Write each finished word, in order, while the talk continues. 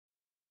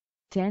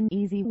10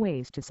 easy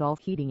ways to solve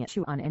heating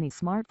issue on any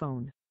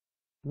smartphone.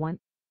 1.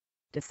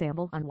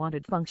 Disable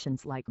unwanted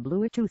functions like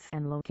Bluetooth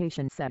and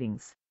location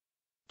settings.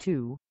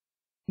 2.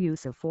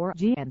 Use of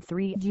 4G and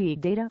 3G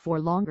data for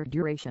longer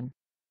duration.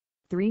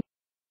 3.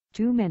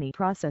 Too many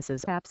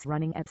processes apps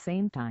running at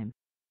same time.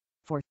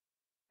 4.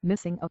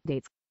 Missing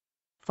updates.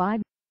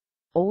 5.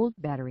 Old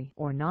battery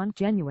or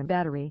non-genuine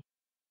battery.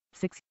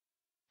 6.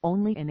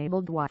 Only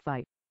enabled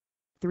Wi-Fi,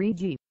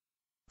 3G,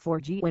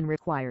 4G when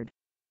required.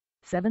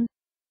 7.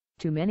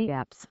 Too many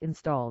apps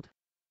installed.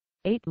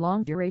 8.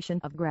 Long duration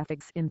of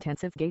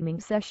graphics-intensive gaming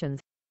sessions.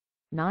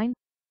 9.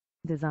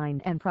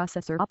 Design and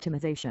processor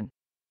optimization.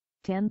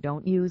 10.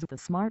 Don't use the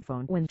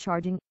smartphone when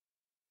charging.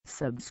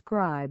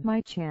 Subscribe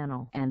my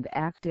channel and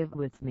active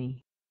with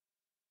me.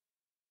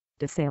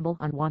 Disable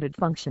unwanted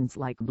functions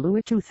like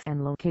Bluetooth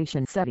and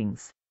location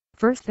settings.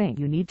 First thing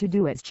you need to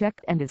do is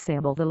check and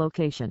disable the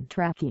location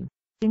tracking,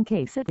 in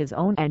case it is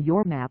on and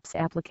your Maps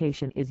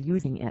application is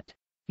using it.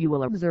 You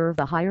will observe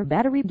a higher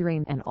battery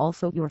drain and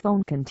also your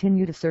phone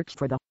continue to search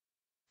for the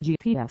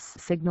GPS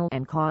signal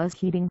and cause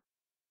heating.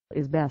 It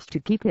is best to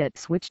keep it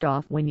switched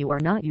off when you are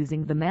not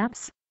using the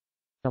Maps.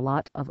 A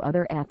lot of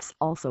other apps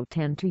also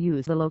tend to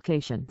use the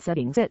location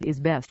settings. It is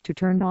best to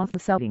turn off the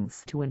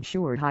settings to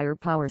ensure higher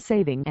power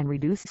saving and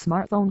reduce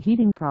smartphone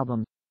heating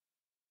problem.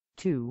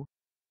 2.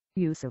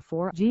 Use of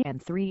 4G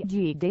and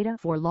 3G data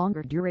for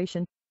longer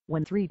duration.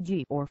 When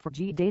 3G or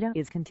 4G data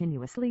is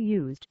continuously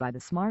used by the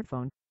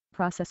smartphone,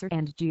 processor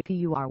and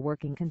GPU are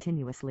working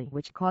continuously,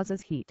 which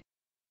causes heat.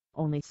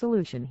 Only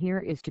solution here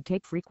is to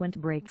take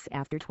frequent breaks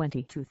after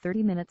 20 to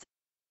 30 minutes.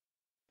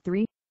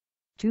 3.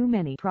 Too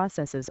many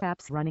processes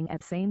apps running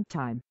at same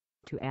time.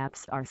 2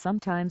 apps are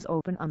sometimes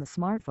open on the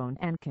smartphone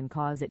and can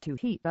cause it to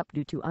heat up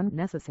due to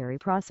unnecessary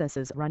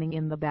processes running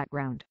in the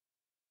background.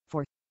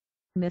 4.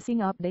 Missing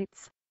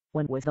updates.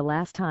 When was the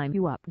last time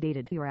you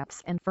updated your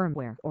apps and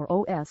firmware or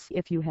OS?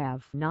 If you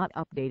have not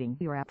updating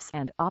your apps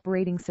and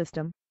operating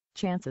system,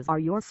 chances are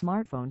your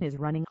smartphone is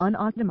running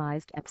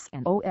unoptimized apps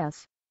and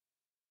OS.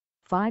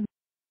 5.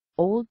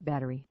 Old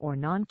battery or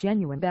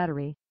non-genuine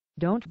battery.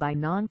 Don't buy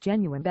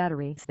non-genuine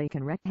batteries, they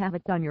can wreak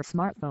havoc on your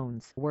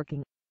smartphone's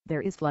working.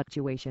 There is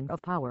fluctuation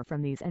of power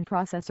from these and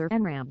processor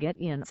and RAM get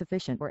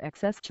insufficient or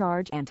excess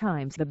charge and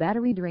times the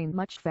battery drain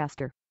much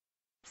faster.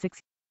 6.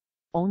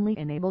 Only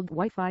enabled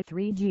Wi-Fi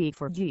 3G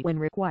 4G when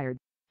required.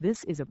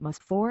 This is a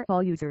must for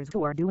all users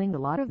who are doing a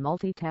lot of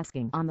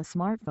multitasking on the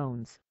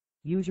smartphones.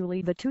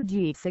 Usually the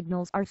 2G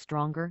signals are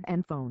stronger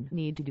and phone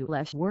need to do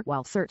less work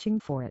while searching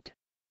for it.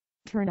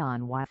 Turn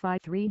on Wi-Fi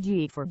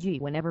 3G 4G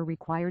whenever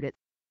required it.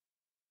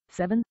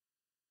 7.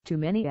 Too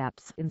many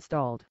apps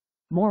installed.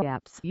 More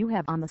apps you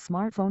have on the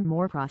smartphone,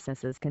 more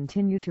processes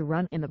continue to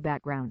run in the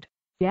background.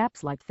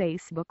 Apps like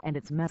Facebook and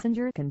its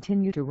Messenger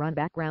continue to run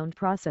background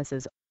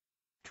processes.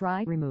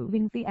 Try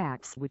removing the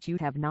apps which you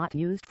have not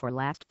used for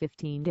last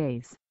 15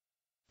 days.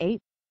 8.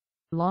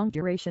 Long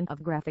duration of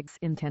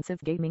graphics-intensive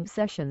gaming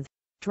sessions.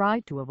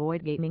 Try to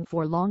avoid gaming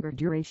for longer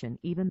duration.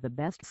 Even the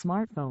best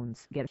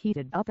smartphones get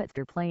heated up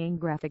after playing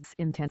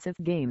graphics-intensive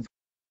games.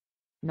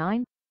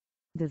 9.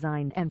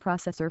 Design and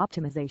processor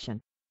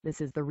optimization. This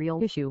is the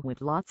real issue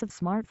with lots of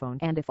smartphone,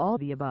 and if all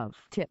the above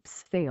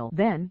tips fail,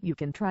 then you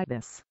can try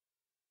this.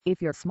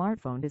 If your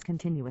smartphone is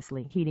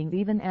continuously heating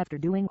even after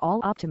doing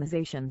all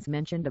optimizations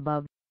mentioned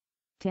above.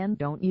 10.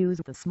 Don't use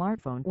the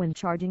smartphone when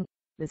charging.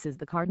 This is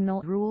the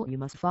cardinal rule you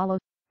must follow.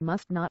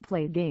 Must not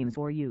play games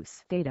or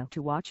use data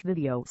to watch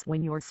videos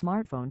when your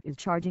smartphone is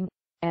charging,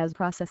 as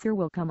processor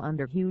will come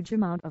under huge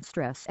amount of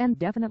stress and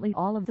definitely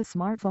all of the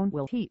smartphone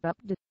will heat up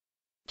due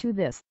to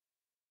this.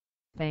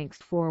 Thanks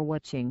for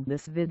watching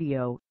this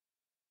video.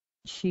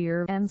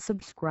 Share and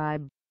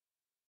subscribe.